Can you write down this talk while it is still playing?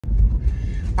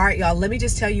All right, y'all, let me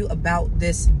just tell you about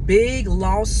this big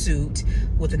lawsuit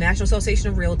with the National Association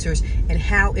of Realtors and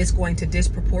how it's going to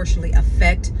disproportionately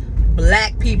affect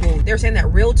Black people. They're saying that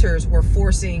realtors were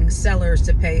forcing sellers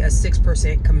to pay a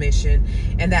 6% commission,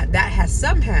 and that has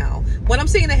somehow, what I'm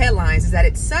seeing in the headlines is that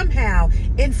it somehow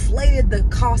inflated the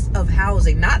cost of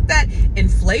housing. Not that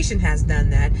inflation has done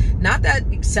that, not that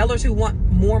sellers who want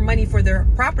more money for their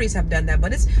properties have done that,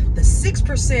 but it's the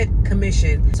 6%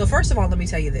 commission. So first of all, let me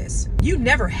tell you this. You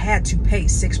never had to pay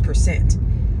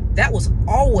 6%. That was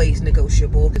always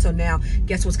negotiable. So now,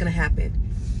 guess what's going to happen?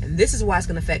 And this is why it's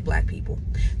going to affect Black people,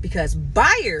 because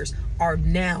buyers are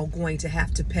now going to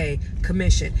have to pay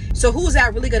commission. So who's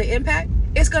that really going to impact?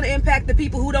 It's going to impact the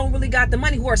people who don't really got the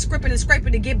money, who are scripting and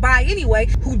scraping to get by anyway,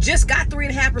 who just got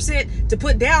 3.5% to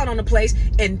put down on the place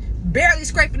and barely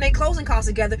scraping their closing costs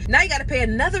together. Now you got to pay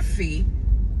another fee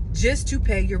just to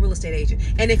pay your real estate agent.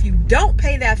 And if you don't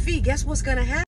pay that fee, guess what's going to happen?